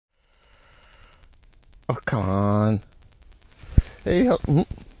Oh, come on. Hey,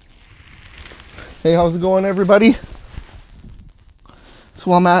 hey, how's it going, everybody?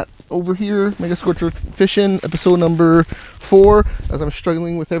 So I'm at over here, Megascorcher fishing, episode number 4. As I'm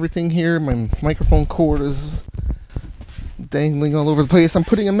struggling with everything here, my microphone cord is dangling all over the place. I'm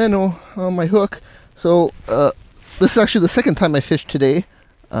putting a minnow on my hook. So this is actually the second time I fished today.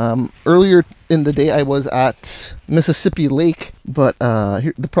 Earlier in the day I was at Mississippi Lake, but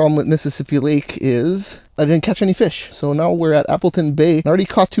the problem with Mississippi Lake is I didn't catch any fish. So now we're at Appleton Bay. I already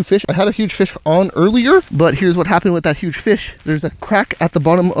caught 2 fish. I had a huge fish on earlier, but here's what happened with that huge fish. There's a crack at the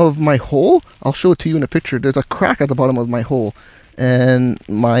bottom of my hole. I'll show it to you in a picture. There's a crack at the bottom of my hole, and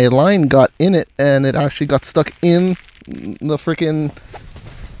my line got in it, and it actually got stuck in the freaking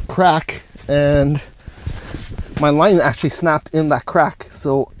crack, and my line actually snapped in that crack.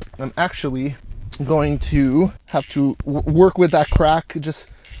 So I'm actually going to have to work with that crack, just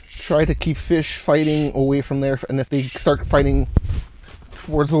try to keep fish fighting away from there, and if they start fighting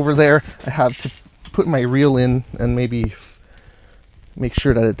towards over there, I have to put my reel in and maybe make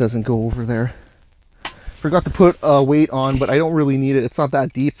sure that it doesn't go over there. Forgot to put a weight on, but I don't really need it. It's not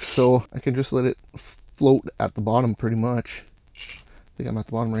that deep, so I can just let it float at the bottom pretty much. I think I'm at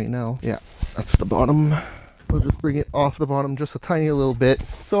the bottom right now. Yeah, that's the bottom. We'll just bring it off the bottom just a tiny little bit.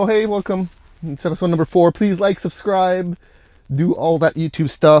 So hey, welcome. It's episode number 4. Please like, subscribe, do all that YouTube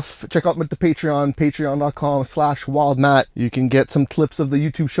stuff. Check out the Patreon, patreon.com/wildmatt. You can get some clips of the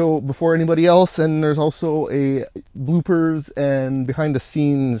YouTube show before anybody else, and there's also a bloopers and behind the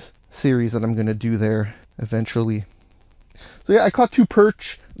scenes series that I'm gonna do there eventually. So yeah, I caught 2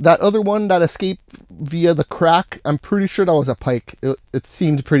 perch. That other one that escaped via the crack, I'm pretty sure that was a pike. It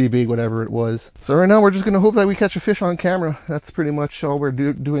seemed pretty big, whatever it was. So right now we're just going to hope that we catch a fish on camera. That's pretty much all we're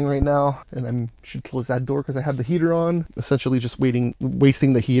doing right now. And I should close that door because I have the heater on. Essentially just wasting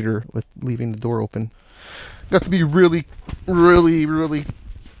the heater with leaving the door open. Got to be really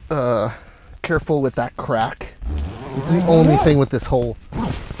careful with that crack. It's the only thing with this hole.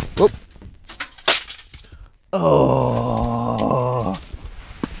 Whoop. Oh,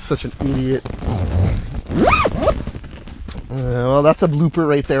 such an idiot. Well, that's a blooper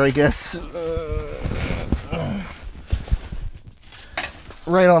right there, I guess.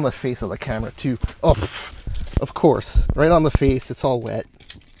 Right on the face of the camera too. Oh, of course, right on the face. It's all wet.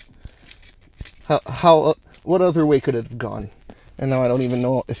 What other way could it have gone? And now I don't even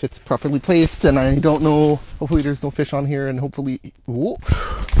know if it's properly placed, and I don't know. Hopefully there's no fish on here, and hopefully, whoa.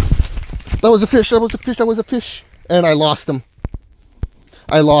 That was a fish, that was a fish, that was a fish. And I lost him.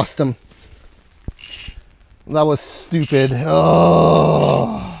 I lost him. That was stupid.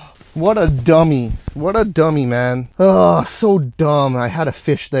 Oh, what a dummy. What a dummy, man. Oh, so dumb. I had a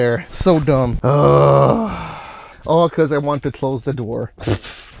fish there. So dumb. Oh, all because I want to close the door.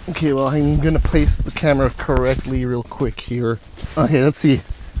 Okay, well, I'm going to place the camera correctly real quick here. Okay, let's see.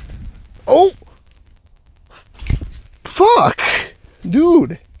 Oh! Fuck!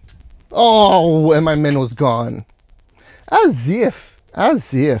 Dude! Oh, and my minnow's gone. As if.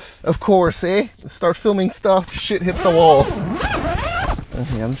 Of course, eh? Start filming stuff, shit hits the wall.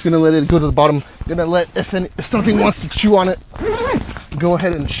 Okay, I'm just gonna let it go to the bottom. Gonna let, if something wants to chew on it, go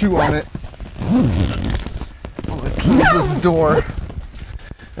ahead and chew on it. I'll close this door.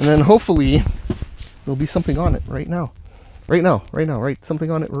 And then hopefully, there'll be something on it right now. Right, something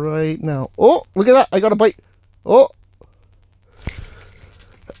on it right now. Oh, look at that, I got a bite.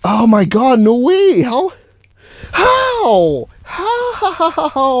 Oh my god, no way!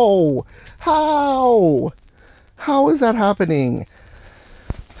 How is that happening?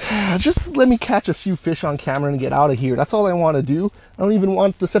 Just let me catch a few fish on camera and get out of here. That's all I want to do. I don't even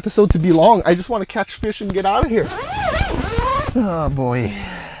want this episode to be long. I just want to catch fish and get out of here. Oh boy.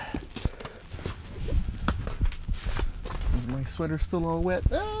 My sweater's still all wet.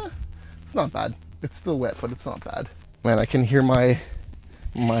 It's not bad. It's still wet, but it's not bad. Man, I can hear my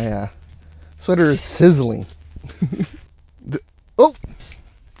sweater is sizzling. Oh,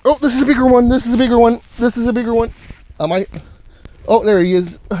 this is a bigger one. This is a bigger one. Oh, there he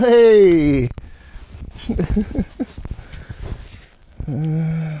is. Hey.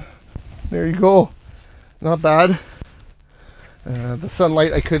 There you go. Not bad. The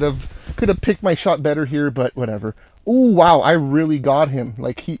sunlight, I could have picked my shot better here, but whatever. Oh wow, I really got him.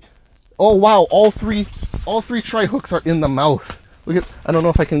 Like oh wow, all three tri hooks are in the mouth. Look at, I don't know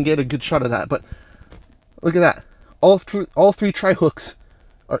if I can get a good shot of that, but look at that. All three tri hooks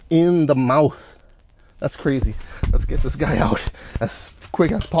are in the mouth. That's crazy. Let's get this guy out as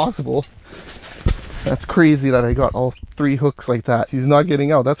quick as possible. That's crazy that I got all 3 hooks like that. He's not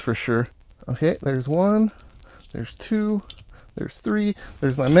getting out, that's for sure. Okay, there's 1, there's 2, there's 3,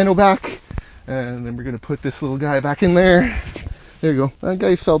 there's my minnow back, And then we're gonna put this little guy back in there. There you go. That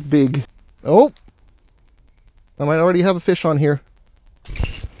guy felt big. Oh, I might already have a fish on here.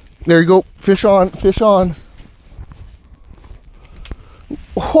 There you go. Fish on, fish on.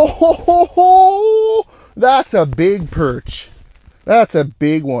 Ho, ho, ho, ho. That's a big perch. That's a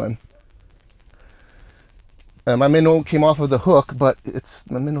big one. My minnow came off of the hook, but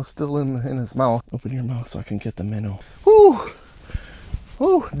my minnow's still in his mouth. Open your mouth so I can get the minnow. Whoo!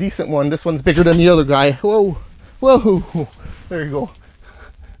 Whoo! Decent one. This one's bigger than the other guy. Whoa! Whoa! There you go.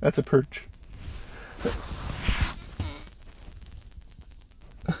 That's a perch.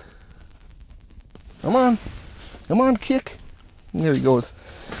 Come on. Come on, kick. And there he goes.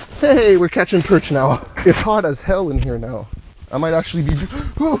 Hey, we're catching perch now. It's hot as hell in here now. I might actually be...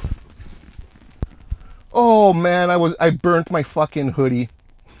 Oh man, I burnt my fucking hoodie.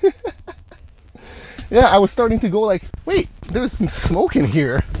 Yeah, I was starting to go like, wait, there's some smoke in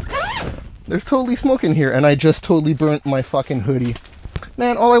here. There's totally smoke in here, and I just totally burnt my fucking hoodie.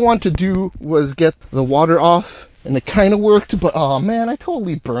 Man, all I wanted to do was get the water off, and it kind of worked, but oh man, I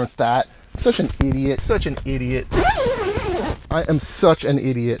totally burnt that. Such an idiot, such an idiot. I am such an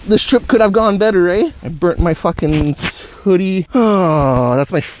idiot. This trip could have gone better, eh? I burnt my fucking hoodie. Oh,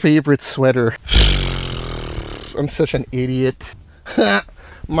 that's my favorite sweater. I'm such an idiot.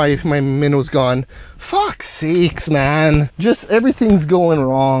 my minnow's gone. Fuck sakes, man. Just everything's going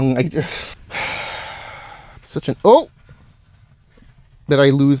wrong. I just such an did I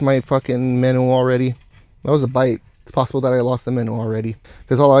lose my fucking minnow already? That was a bite. It's possible that I lost the minnow already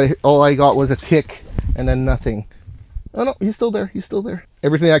because all I got was a tick and then nothing. Oh no, he's still there. He's still there.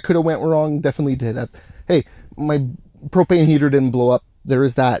 Everything that could have went wrong definitely did. Hey, my propane heater didn't blow up. There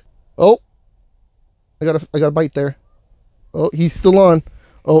is that. Oh. I got a bite there. Oh, he's still on.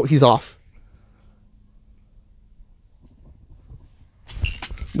 Oh, he's off.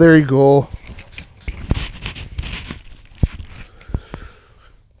 There you go.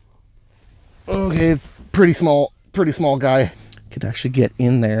 Okay, pretty small guy. Could actually get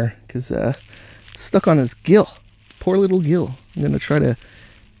in there because it's stuck on his gill. Poor little gill. I'm gonna try to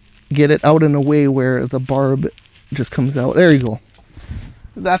get it out in a way where the barb just comes out. There you go.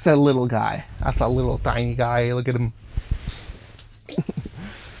 That's a little guy. That's a little tiny guy. Look at him.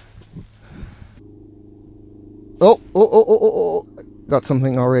 Oh. Got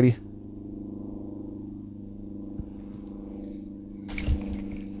something already.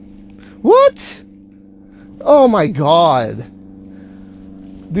 What? Oh my god.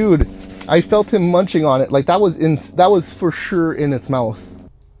 Dude, I felt him munching on it. Like that was for sure in its mouth.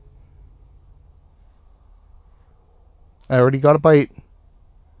 I already got a bite.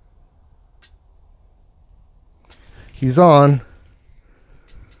 He's on.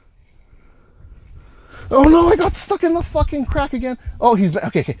 Oh no, I got stuck in the fucking crack again. Oh, he's back.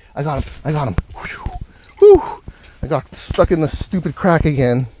 Okay, I got him. Whew. I got stuck in the stupid crack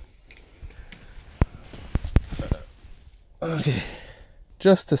again. Okay.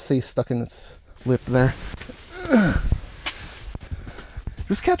 Just to say stuck in its lip there.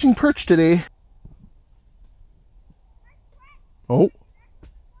 Just catching perch today. Oh,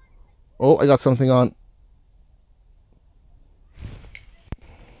 I got something on.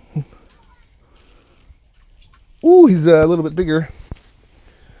 Ooh, he's a little bit bigger.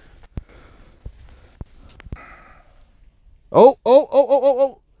 Oh.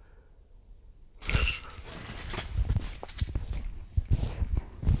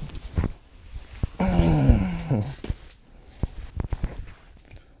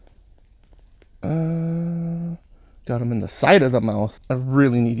 Got him in the side of the mouth. I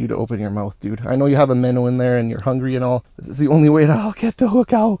really need you to open your mouth, dude. I know you have a minnow in there and you're hungry and all. This is the only way that I'll get the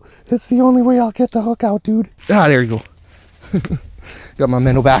hook out. It's the only way I'll get the hook out, dude. Ah, there you go. Got my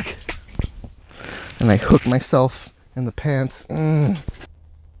minnow back. And I hooked myself in the pants.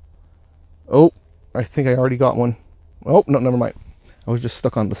 Oh, I think I already got one. Oh, no, never mind. I was just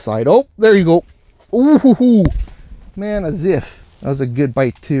stuck on the side. Oh, there you go. Ooh, man, as if. That was a good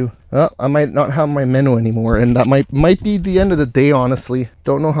bite too. I might not have my minnow anymore, and that might be the end of the day, honestly.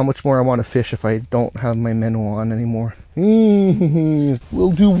 Don't know how much more I want to fish if I don't have my minnow on anymore.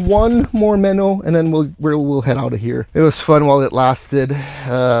 We'll do one more minnow, and then we'll head out of here. It was fun while it lasted.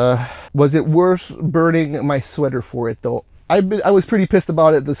 Was it worth burning my sweater for it though? I was pretty pissed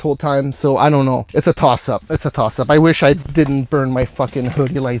about it this whole time, so I don't know. It's a toss-up. It's a toss-up. I wish I didn't burn my fucking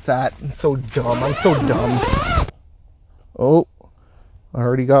hoodie like that. I'm so dumb. I'm so dumb. Oh. I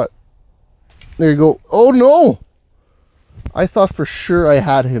already got... There you go. Oh, no! I thought for sure I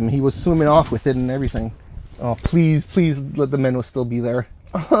had him. He was swimming off with it and everything. Oh, please let the minnow still be there.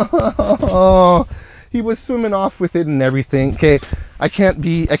 Oh, he was swimming off with it and everything. Okay, I can't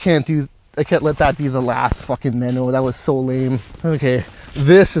do let that be the last fucking minnow. That was so lame. Okay,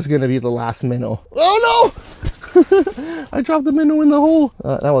 this is gonna be the last minnow. Oh no! I dropped the minnow in the hole.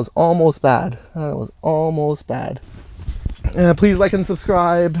 That was almost bad. That was almost bad. Please like and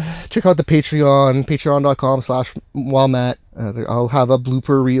subscribe. Check out the Patreon, patreon.com/wildmat. I'll have a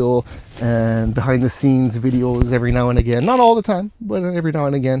blooper reel and behind the scenes videos every now and again. Not all the time, but every now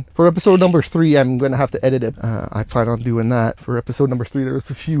and again. For episode number 3, I'm going to have to edit it. I plan on doing that. For episode number 3, there was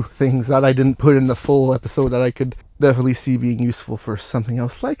a few things that I didn't put in the full episode that I could definitely see being useful for something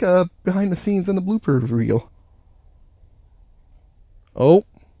else, like behind the scenes and the blooper reel. Oh,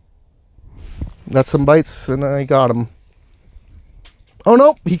 got some bites and I got him. Oh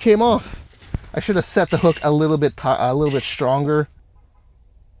no, he came off. I should have set the hook a little bit stronger.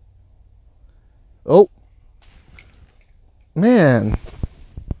 Oh, man.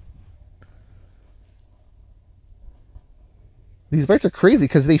 These bites are crazy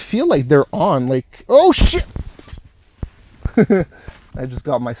because they feel like they're on. Like, oh shit! I just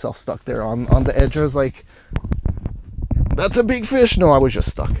got myself stuck there on the edge. I was like, that's a big fish. No, I was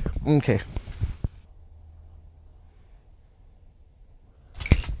just stuck. Okay.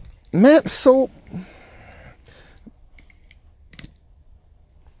 Man, so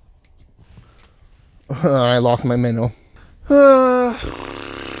I lost my minnow.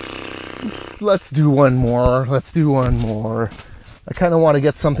 Let's do one more. Let's do one more. I kind of want to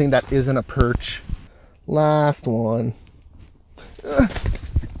get something that isn't a perch. Last one.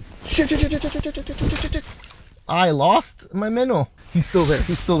 Shit. I lost my minnow. He's still there.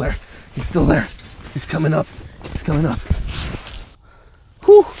 He's still there. He's still there. He's coming up. He's coming up.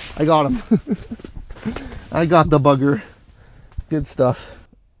 Whew, I got him. I got the bugger. Good stuff.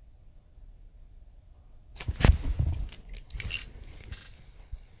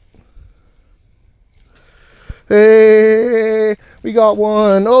 Hey, we got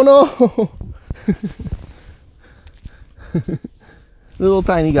one. Oh no. Little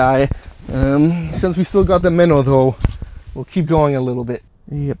tiny guy. Since we still got the minnow though, we'll keep going a little bit.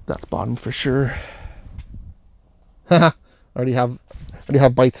 Yep, that's bottom for sure. Haha, already have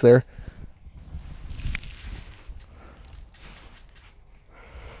bites there.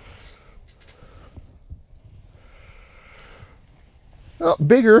 Oh,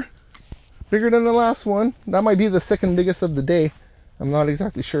 bigger than the last one. That might be the second biggest of the day. I'm not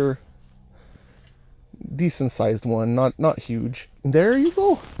exactly sure. Decent sized one, not huge. There you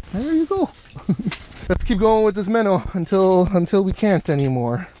go. There you go. Let's keep going with this minnow until we can't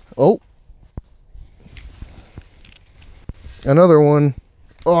anymore. Oh, another one.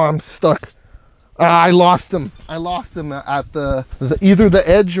 Oh, I'm stuck. I lost him. I lost him at either the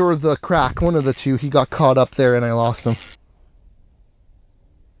edge or the crack. One of the two. He got caught up there and I lost him.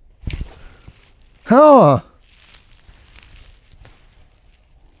 Huh.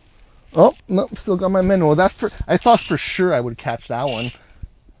 Oh, no, still got my minnow. I thought for sure I would catch that one.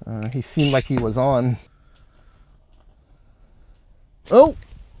 He seemed like he was on. Oh,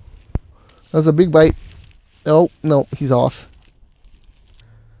 that was a big bite. Oh, no, he's off.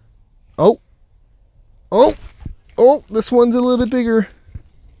 Oh, this one's a little bit bigger.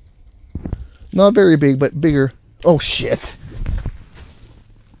 Not very big, but bigger. Oh, shit.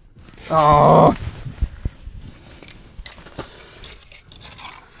 Oh.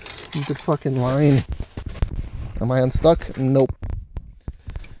 Stupid fucking line. Am I unstuck? Nope.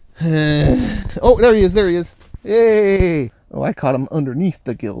 Oh, there he is, there he is. Yay. Oh, I caught him underneath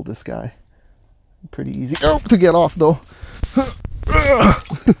the gill, this guy. Pretty easy. Oh, to get off, though.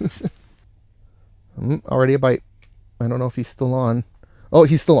 Already a bite. I don't know if he's still on. Oh,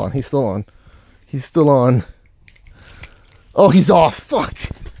 he's still on. He's still on. He's still on. Oh, he's off. Fuck.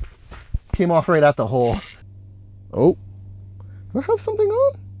 Came off right at the hole. Oh. Do I have something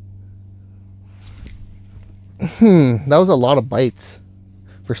on? That was a lot of bites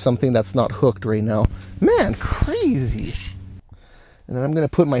for something that's not hooked right now. Man, crazy. And then I'm going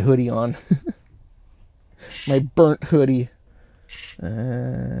to put my hoodie on. My burnt hoodie.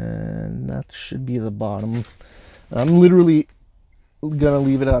 And that should be the bottom. I'm literally gonna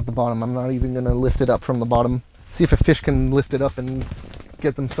leave it at the bottom. I'm not even gonna lift it up from the bottom. See if a fish can lift it up and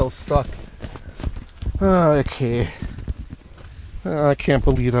get themselves stuck. Okay. I can't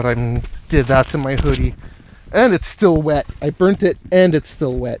believe that I did that to my hoodie. And it's still wet. I burnt it and it's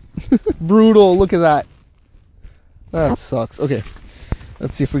still wet. Brutal, look at that. That sucks. Okay,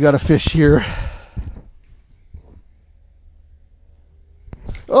 let's see if we got a fish here.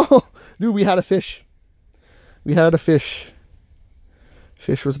 Oh, dude, we had a fish. We had a fish.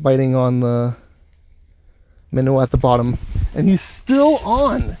 Fish was biting on the minnow at the bottom. And he's still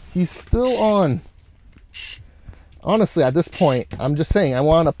on. He's still on. Honestly, at this point, I'm just saying, I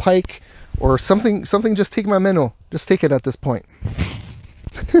want a pike or something just take my minnow. Just take it at this point.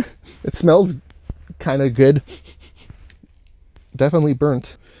 It smells kind of good. Definitely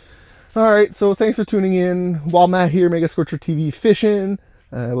burnt. Alright, so thanks for tuning in. While Matt here, Megascorcher TV fishing.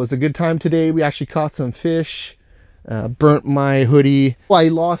 It was a good time today. We actually caught some fish. Burnt my hoodie. I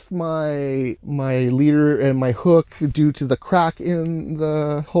lost my leader and my hook due to the crack in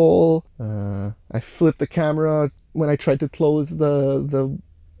the hole. I flipped the camera when I tried to close the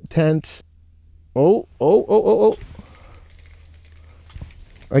tent. Oh.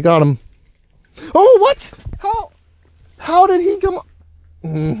 I got him. Oh, what? How did he come?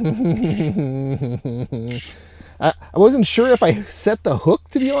 I wasn't sure if I set the hook,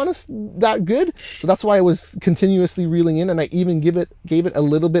 to be honest, that good. So that's why I was continuously reeling in, and I even gave it a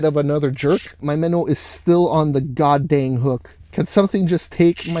little bit of another jerk. My minnow is still on the god dang hook. Can something just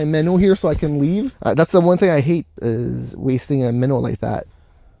take my minnow here so I can leave? That's the one thing I hate, is wasting a minnow like that.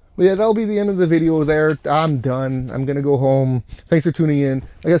 But yeah, that'll be the end of the video there. I'm done. I'm gonna go home. Thanks for tuning in.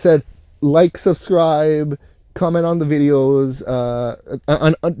 Like I said, like, subscribe, comment on the videos,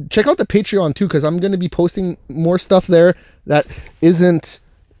 check out the Patreon too, because I'm going to be posting more stuff there that isn't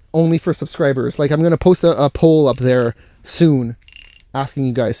only for subscribers. Like, I'm going to post a poll up there soon asking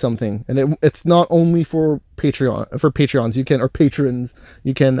you guys something, and it's not only for Patreons. You can, or patrons,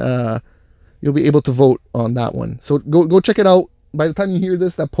 you can, you'll be able to vote on that one. So go check it out. By the time you hear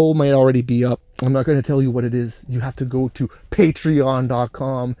this, that poll might already be up. I'm not going to tell you what it is. You have to go to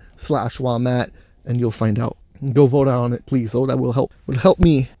patreon.com/wildmatt and you'll find out. Go vote on it, please, though. That will help. Would help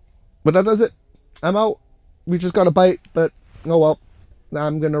me. But that does it. I'm out. We just got a bite, but oh well.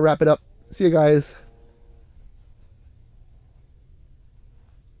 I'm gonna wrap it up. See you guys.